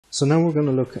So now we're going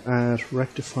to look at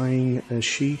rectifying a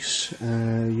sheet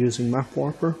using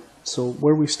Mapwarper. So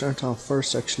where we start off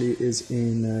first actually is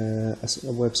in a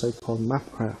website called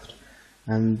Mapcraft,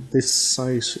 and this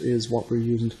site is what we're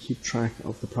using to keep track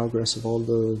of the progress of all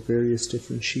the various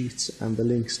different sheets and the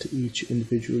links to each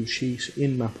individual sheet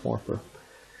in Mapwarper.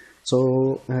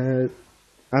 So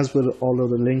as with all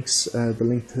other links, the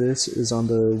link to this is on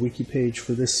the wiki page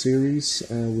for this series,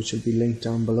 which will be linked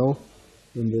down below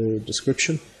in the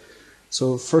description.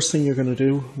 So first thing you're going to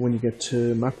do when you get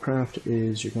to Mapcraft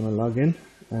is you're going to log in,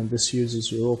 and this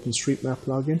uses your OpenStreetMap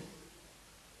login.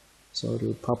 So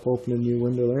it'll pop open a new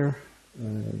window there,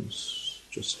 and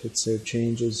just hit Save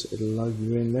Changes. It'll log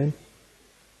you in then,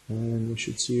 and you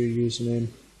should see your username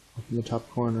up in the top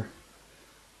corner.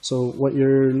 So what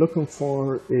you're looking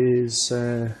for is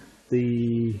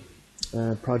the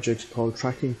project called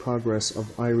Tracking Progress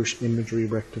of Irish Imagery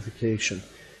Rectification.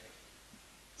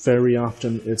 Very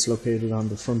often it's located on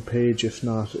the front page. If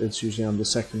not, it's usually on the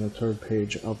second or third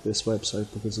page of this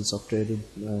website because it's updated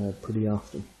pretty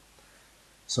often.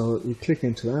 So you click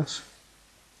into that,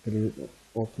 it'll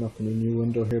open up in a new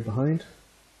window here behind.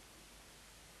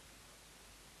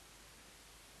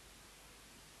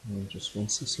 And just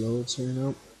once this loads here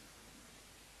now.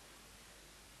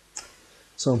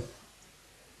 So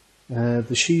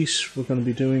the sheet we're going to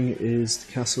be doing is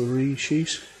the Castlereagh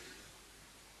sheet,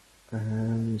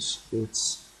 and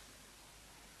it's,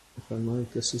 if I'm right,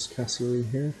 this is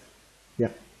Castlereagh here.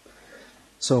 Yeah.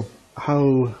 So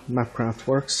how Mapcraft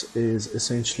works is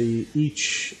essentially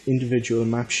each individual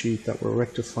map sheet that we're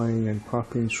rectifying and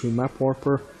cropping through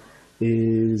Mapwarper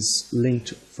is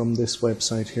linked from this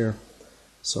website here.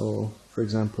 So for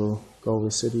example, Galway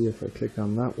City, if I click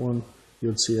on that one,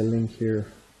 you'll see a link here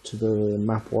to the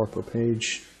Mapwarper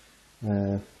page.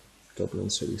 Dublin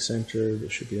City Centre, there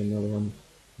should be another one.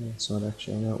 It's not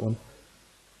actually on that one.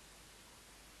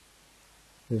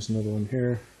 There's another one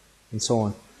here, and so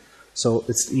on. So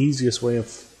it's the easiest way of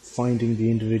finding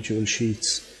the individual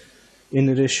sheets. In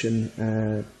addition,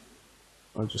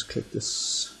 I'll just click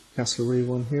this Castlereagh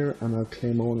one here, and I'll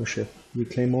claim ownership. You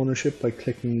claim ownership by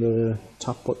clicking the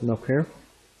top button up here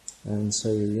and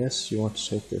say yes, you want to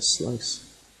take this slice.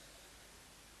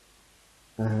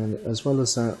 And as well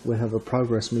as that, we have a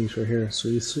progress meter here. So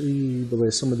you see the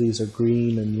way some of these are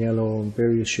green and yellow and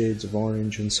various shades of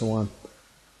orange and so on.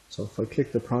 So if I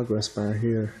click the progress bar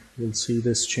here, you'll see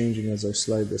this changing as I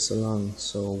slide this along.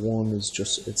 So 1 is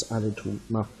just, it's added to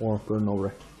Mapwarper, no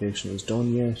rectification is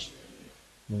done yet.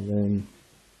 And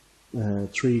then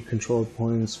 3 control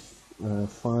points,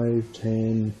 5,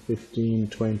 10, 15,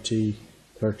 20,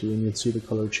 30, and you'll see the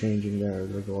color changing there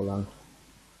as I go along.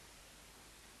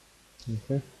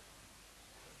 Okay,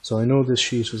 so I know this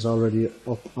sheet is already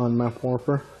up on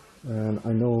Mapwarper, and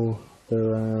I know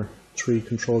there are 3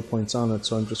 control points on it,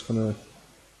 so I'm just going to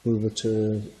move it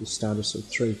to the status of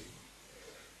 3.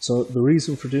 So the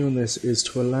reason for doing this is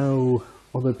to allow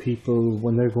other people,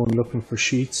 when they're going looking for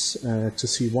sheets, to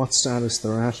see what status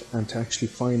they're at and to actually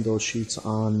find those sheets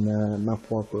on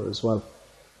Mapwarper as well.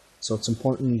 So it's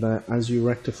important that as you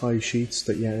rectify sheets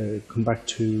that you come back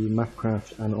to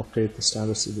Mapcraft and update the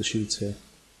status of the sheets here.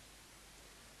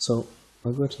 So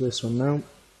I'll go to this one now,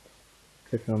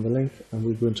 click on the link, and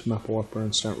we'll go into Mapwarper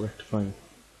and start rectifying.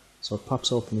 So it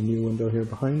pops open a new window here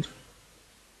behind.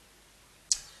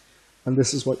 And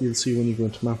this is what you'll see when you go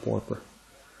into Mapwarper.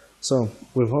 So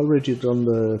we've already done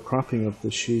the cropping of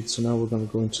the sheet, so now we're going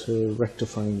to go into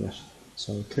rectifying it.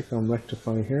 So I'll click on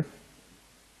rectify here.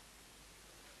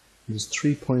 There's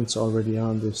 3 points already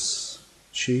on this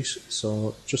sheet,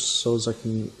 so just so as I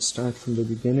can start from the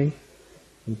beginning,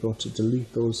 I'm going to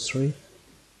delete those 3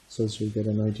 so as you get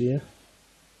an idea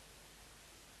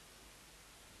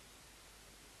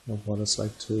of what it's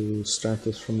like to start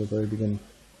this from the very beginning.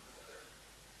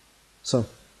 So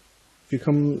if you're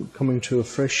coming to a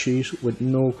fresh sheet with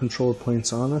no control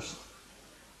points on it,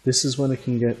 this is when it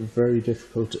can get very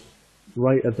difficult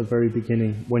right at the very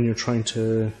beginning when you're trying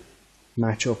to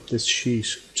match up this sheet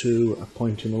to a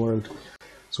point in the world.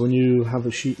 So when you have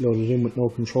a sheet loaded in with no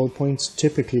control points,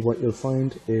 typically what you'll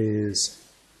find is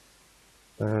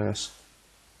that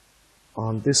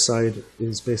on this side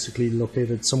is basically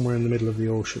located somewhere in the middle of the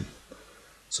ocean.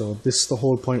 So this is the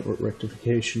whole point with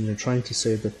rectification. You're trying to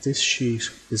say that this sheet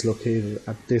is located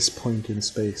at this point in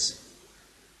space.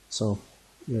 So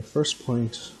your first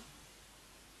point,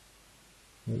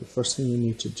 the first thing you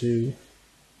need to do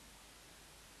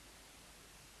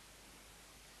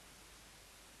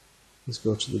is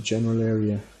go to the general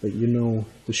area that you know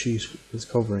the sheet is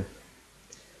covering.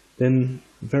 Then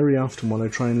very often what I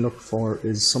try and look for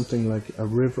is something like a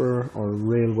river or a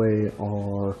railway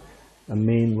or a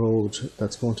main road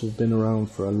that's going to have been around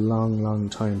for a long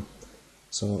time.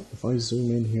 So if I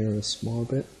zoom in here a small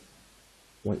bit,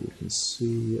 what you can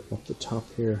see up the top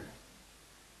here,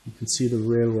 you can see the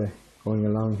railway going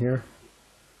along here.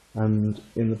 And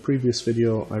in the previous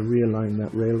video I realigned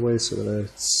that railway so that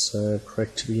it's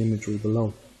correct to the imagery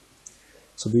below.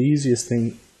 So the easiest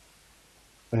thing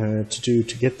to do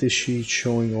to get this sheet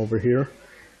showing over here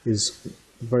is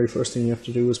the very first thing you have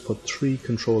to do is put 3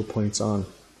 control points on.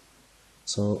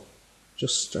 So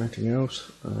just starting out,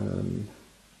 I'm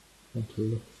going to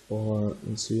look for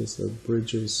and see is there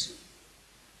bridges.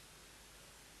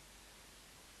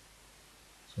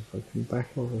 So if I come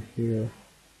back over here, you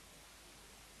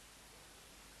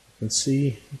can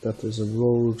see that there's a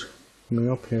road coming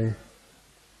up here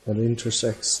that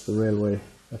intersects the railway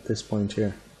at this point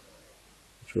here,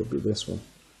 which will be this one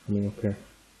coming up here.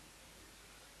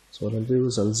 So what I'll do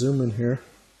is I'll zoom in here,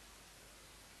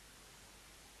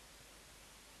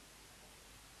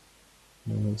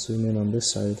 and I'll zoom in on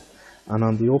this side, and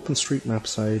on the OpenStreetMap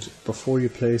side, before you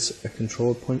place a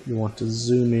control point you want to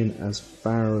zoom in as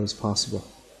far as possible.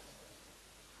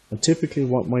 And typically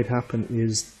what might happen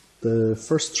is the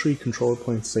first 3 control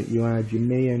points that you add, you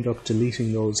may end up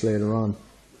deleting those later on.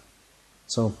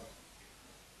 So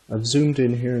I've zoomed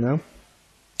in here now,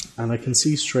 and I can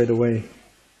see straight away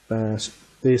that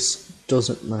this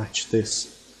doesn't match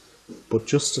this. But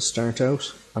just to start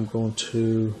out, I'm going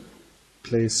to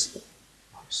place,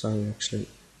 sorry actually,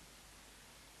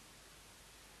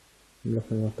 I'm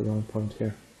looking at the wrong point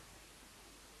here.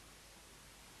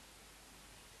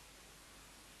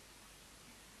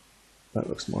 That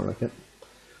looks more like it.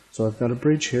 So I've got a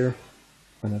bridge here,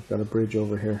 and I've got a bridge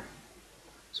over here.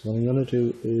 So what I'm going to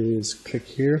do is click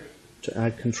here to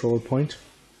add control point,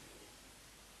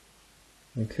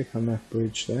 and click on that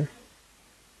bridge there,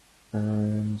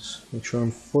 and make sure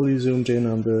I'm fully zoomed in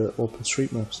on the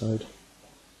OpenStreetMap side,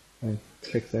 and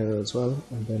click there as well,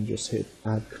 and then just hit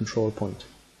add control point.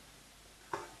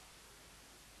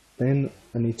 Then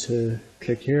I need to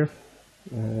click here,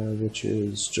 which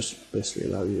is just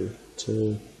basically allow you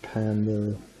to pan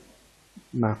the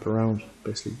map around,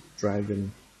 basically drag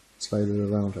and slide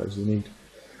it around as you need.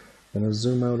 Then I'll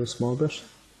zoom out a small bit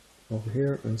over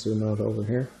here and zoom out over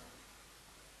here,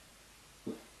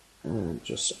 and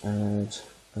just add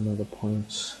another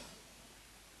point.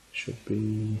 Should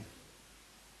be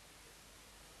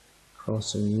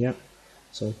crossing, yep.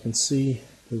 So I can see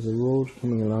there's a road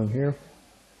coming along here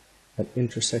that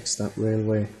intersects that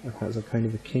railway. It has a kind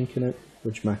of a kink in it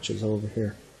which matches over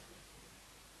here.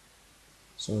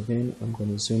 So again, I'm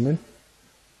going to zoom in.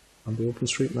 On the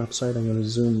OpenStreetMap side, I'm going to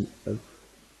zoom to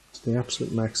the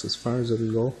absolute max as far as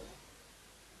it'll go.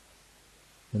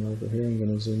 And over here I'm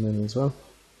going to zoom in as well.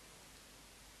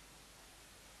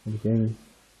 And again,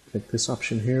 click this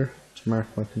option here to mark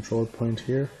my control point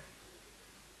here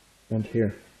and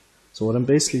here. So what I'm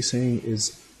basically saying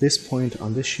is this point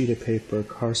on this sheet of paper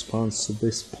corresponds to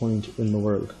this point in the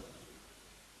world.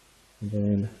 And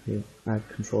then you add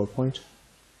control point.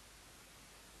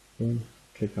 Again,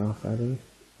 click off adding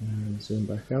and zoom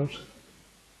back out.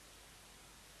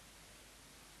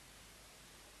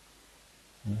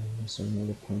 And is there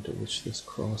another point at which this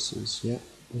crosses? Yeah,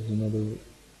 there's another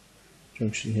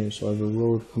junction here. So I have a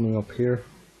road coming up here,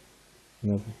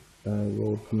 and I have a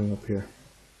road coming up here.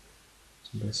 So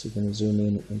I'm basically going to zoom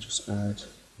in and just add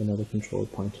another control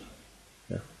point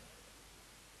here.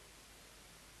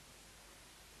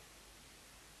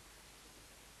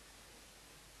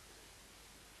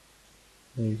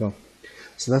 There you go.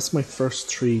 So that's my first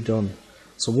 3 done.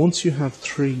 So once you have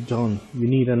 3 done, you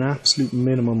need an absolute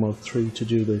minimum of 3 to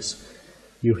do this.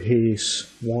 You hit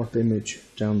warp image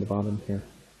down the bottom here.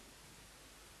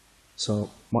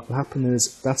 So what will happen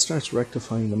is that starts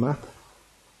rectifying the map.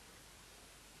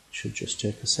 Should just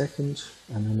take a second,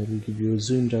 and then it will give you a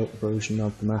zoomed out version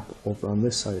of the map over on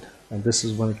this side, and this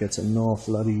is when it gets an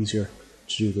awful lot easier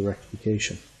to do the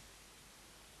rectification.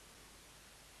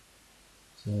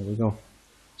 So there we go.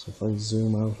 So if I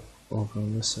zoom out over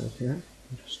on this side here,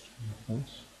 just turn that.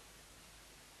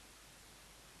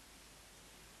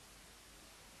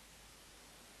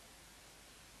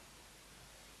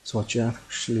 So what you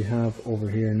actually have over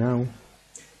here now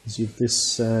is you have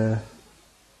this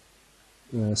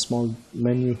small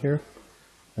menu here,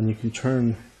 and you can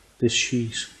turn this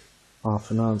sheet off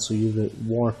and on, so you have it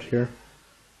warped here,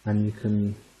 and you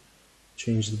can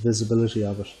change the visibility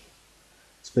of it.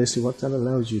 So basically what that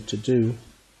allows you to do,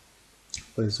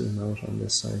 if I zoom out on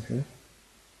this side here,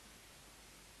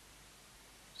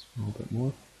 a little bit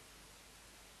more,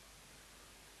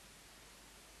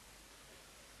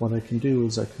 what I can do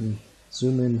is I can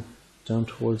zoom in down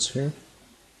towards here,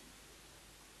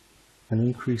 and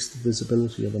increase the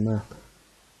visibility of the map,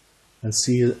 and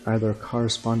see are there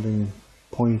corresponding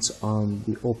points on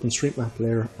the OpenStreetMap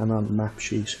layer and on the map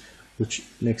sheet, which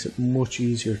makes it much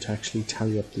easier to actually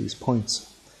tally up these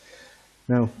points.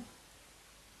 Now,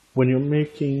 when you're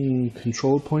making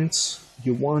control points,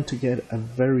 you want to get a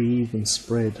very even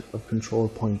spread of control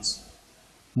points.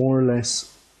 More or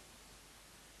less,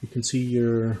 you can see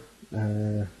your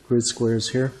grid squares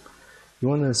here. You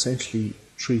want to essentially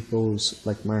treat those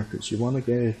like markers. You want to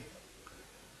get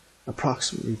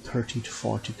approximately 30 to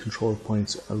 40 control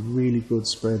points, a really good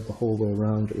spread the whole way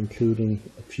around, including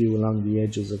a few along the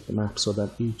edges of the map, so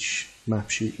that each map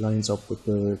sheet lines up with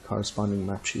the corresponding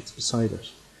map sheets beside it.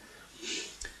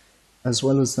 As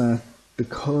well as that,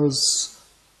 because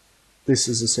this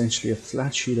is essentially a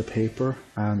flat sheet of paper,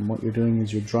 and what you're doing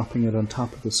is you're dropping it on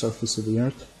top of the surface of the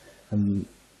Earth, and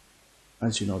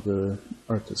as you know, the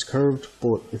Earth is curved,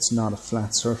 but it's not a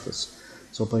flat surface.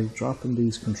 So by dropping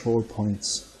these control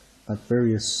points at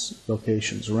various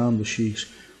locations around the sheet,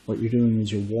 what you're doing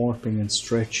is you're warping and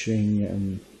stretching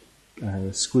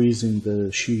and squeezing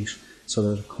the sheet so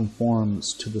that it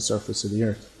conforms to the surface of the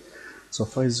Earth. So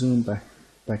if I zoom back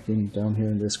in down here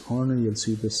in this corner, you'll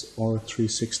see this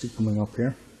R360 coming up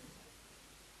here.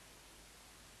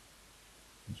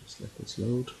 Just let this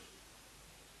load.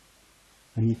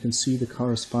 And you can see the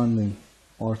corresponding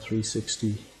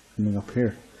R360 coming up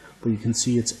here. But you can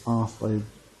see it's off by a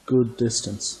good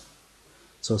distance.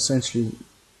 So essentially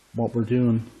what we're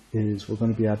doing is we're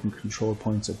going to be adding control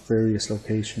points at various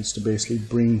locations to basically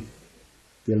bring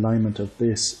the alignment of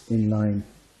this in line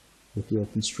with the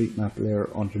OpenStreetMap layer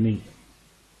underneath.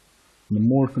 And the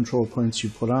more control points you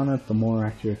put on it, the more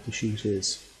accurate the sheet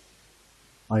is.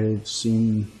 I've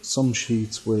seen some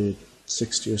sheets with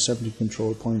 60 or 70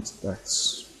 control points.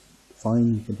 That's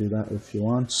fine, you can do that if you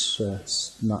want.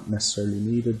 It's not necessarily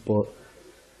needed, but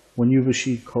when you have a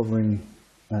sheet covering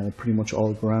pretty much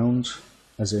all ground,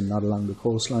 as in not along the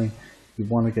coastline, you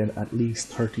want to get at least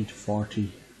 30 to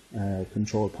 40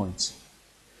 control points.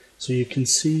 So you can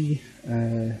see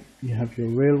you have your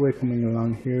railway coming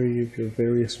along here, you have your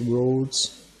various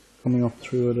roads coming up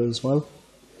through it as well.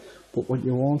 But what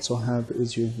you also have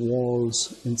is your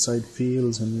walls inside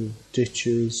fields, and your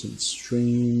ditches and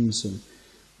streams and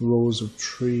rows of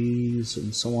trees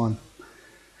and so on.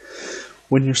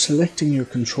 When you're selecting your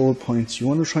control points, you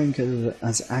want to try and get it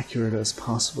as accurate as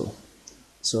possible.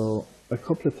 So a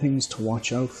couple of things to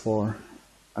watch out for,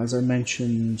 as I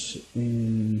mentioned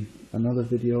in another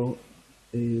video,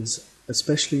 is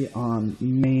especially on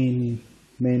main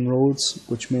roads,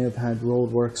 which may have had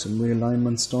roadworks and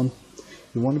realignments done,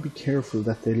 you want to be careful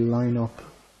that they line up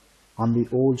on the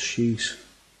old sheet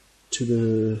to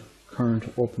the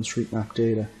current OpenStreetMap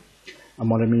data. And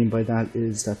what I mean by that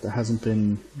is that there hasn't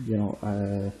been, you know,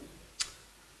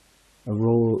 a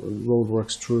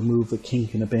roadworks to remove a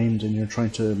kink in a bend, and you're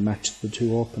trying to match the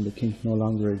two up and the kink no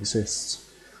longer exists.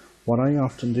 What I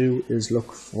often do is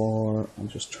look for, I'll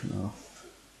just turn off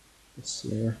this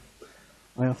layer.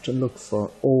 I often look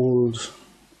for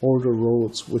older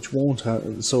roads which won't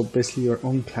have, so basically your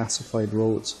unclassified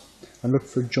roads, and look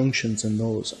for junctions in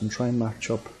those and try and match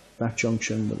up that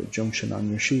junction with a junction on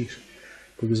your sheet,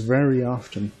 because very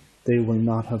often they will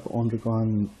not have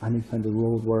undergone any kind of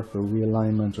road work or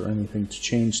realignment or anything to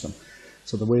change them.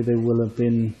 So the way they will have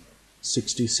been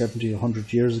 60, 70,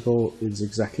 100 years ago is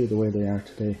exactly the way they are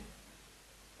today.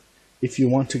 If you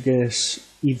want to get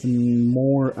even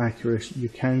more accurate, you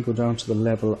can go down to the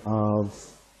level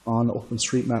of, on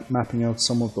OpenStreetMap, mapping out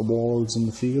some of the walls in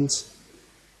the fields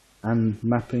and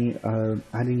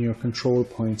adding your control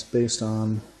points based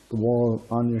on the wall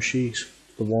on your sheet,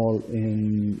 the wall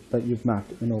that you've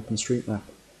mapped in OpenStreetMap.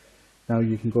 Now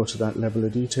you can go to that level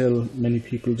of detail. Many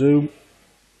people do.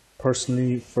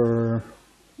 Personally, for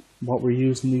what we're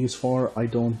using these for, I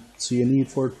don't see a need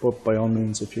for it, but by all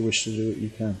means, if you wish to do it, you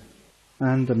can.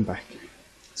 And I'm back.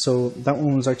 So that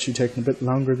one was actually taking a bit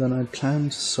longer than I'd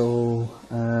planned, so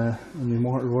in the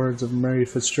immortal words of Mary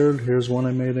Fitzgerald, here's one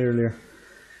I made earlier.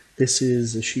 This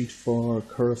is a sheet for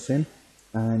Currafin,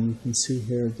 and you can see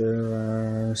here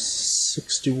there are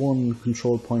 61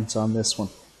 control points on this one.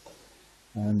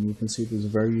 And you can see there's a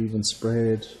very even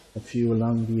spread, a few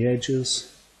along the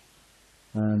edges,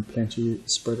 and plenty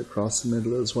spread across the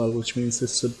middle as well, which means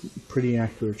this is a pretty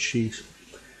accurate sheet.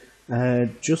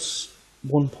 Just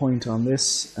one point on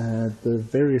this, the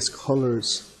various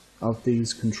colors of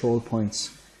these control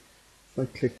points. If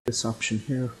I click this option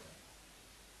here,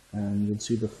 and you'll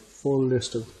see the full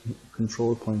list of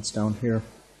control points down here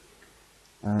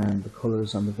and the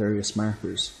colors on the various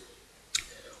markers.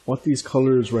 What these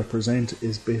colors represent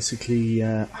is basically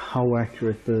how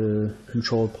accurate the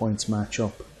control points match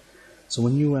up. So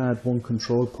when you add one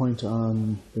control point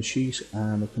on the sheet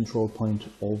and a control point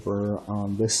over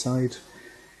on this side,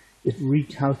 it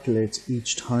recalculates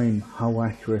each time how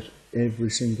accurate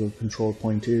every single control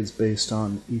point is based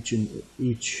on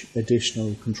each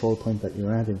additional control point that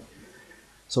you're adding.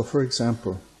 So for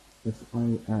example, if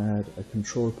I add a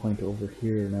control point over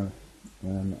here now,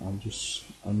 and I'll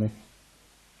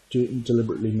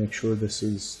deliberately make sure this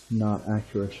is not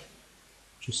accurate,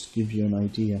 just to give you an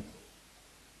idea.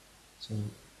 So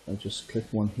I just click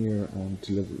one here and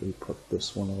deliberately put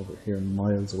this one over here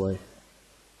miles away.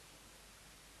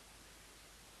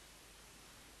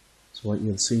 So what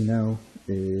you'll see now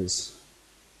is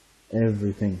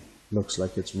everything looks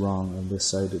like it's wrong on this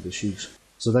side of the sheet.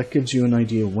 So that gives you an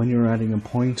idea when you're adding a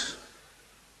point,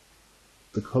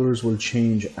 the colors will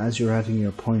change as you're adding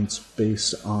your points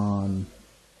based on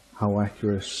how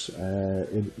accurate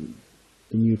the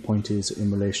new point is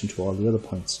in relation to all the other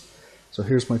points. So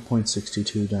here's my point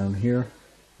 62 down here,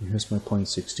 and here's my point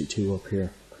 62 up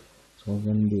here. So what I'm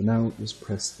going to do now is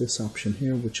press this option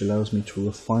here, which allows me to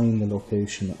refine the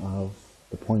location of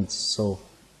the points. So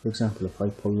for example, if I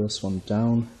pull this one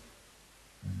down,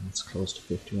 and it's close to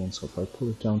 51, so if I pull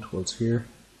it down towards here,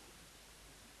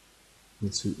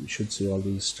 you should see all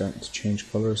these starting to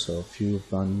change colour. So a few have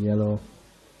gone yellow.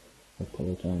 I'll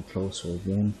pull it down closer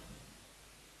again.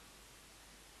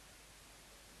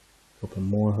 A couple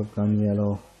more have gone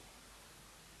yellow.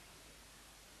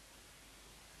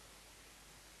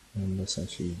 And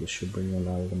essentially this should bring a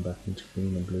lot of them back into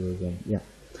green and blue again. Yeah.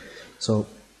 So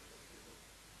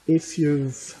if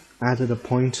you've added a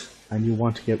point and you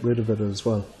want to get rid of it as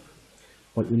well,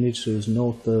 what you need to do is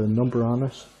note the number on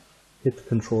it, hit the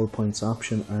control points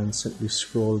option, and simply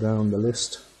scroll down the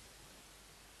list.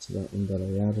 So that one that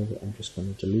I added, I'm just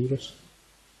going to delete it.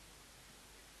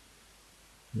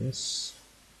 Yes.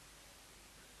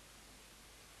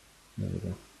 There we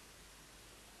go.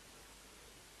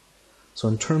 So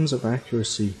in terms of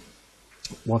accuracy,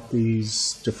 what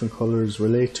these different colors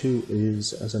relate to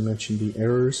is, as I mentioned, the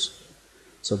errors.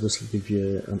 So this will give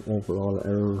you an overall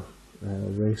error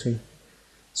rating.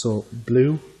 So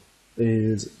blue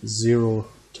is 0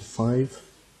 to 5,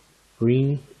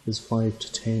 green is 5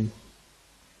 to 10,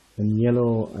 and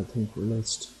yellow I think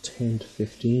relates to 10 to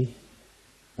 15,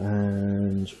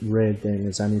 and red then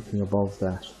is anything above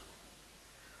that.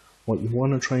 What you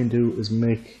want to try and do is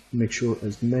make sure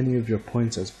as many of your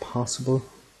points as possible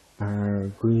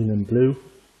are green and blue.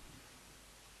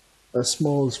 A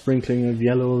small sprinkling of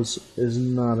yellows is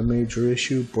not a major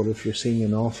issue, but if you're seeing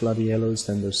an awful lot of yellows,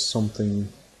 then there's something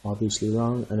obviously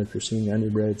wrong, and if you're seeing any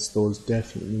reds, those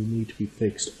definitely need to be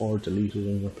fixed or deleted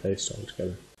and replaced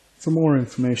altogether. For more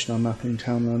information on mapping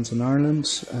townlands in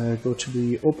Ireland, go to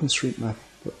the OpenStreetMap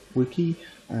wiki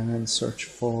and search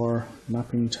for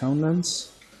mapping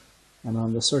townlands. And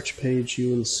on the search page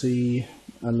you will see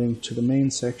a link to the main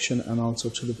section and also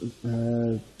to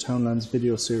the Townlands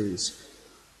video series.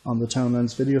 On the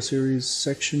Townlands video series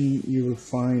section you will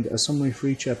find a summary for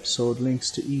each episode,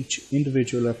 links to each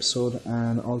individual episode,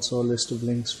 and also a list of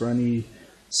links for any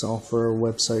software or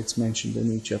websites mentioned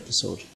in each episode.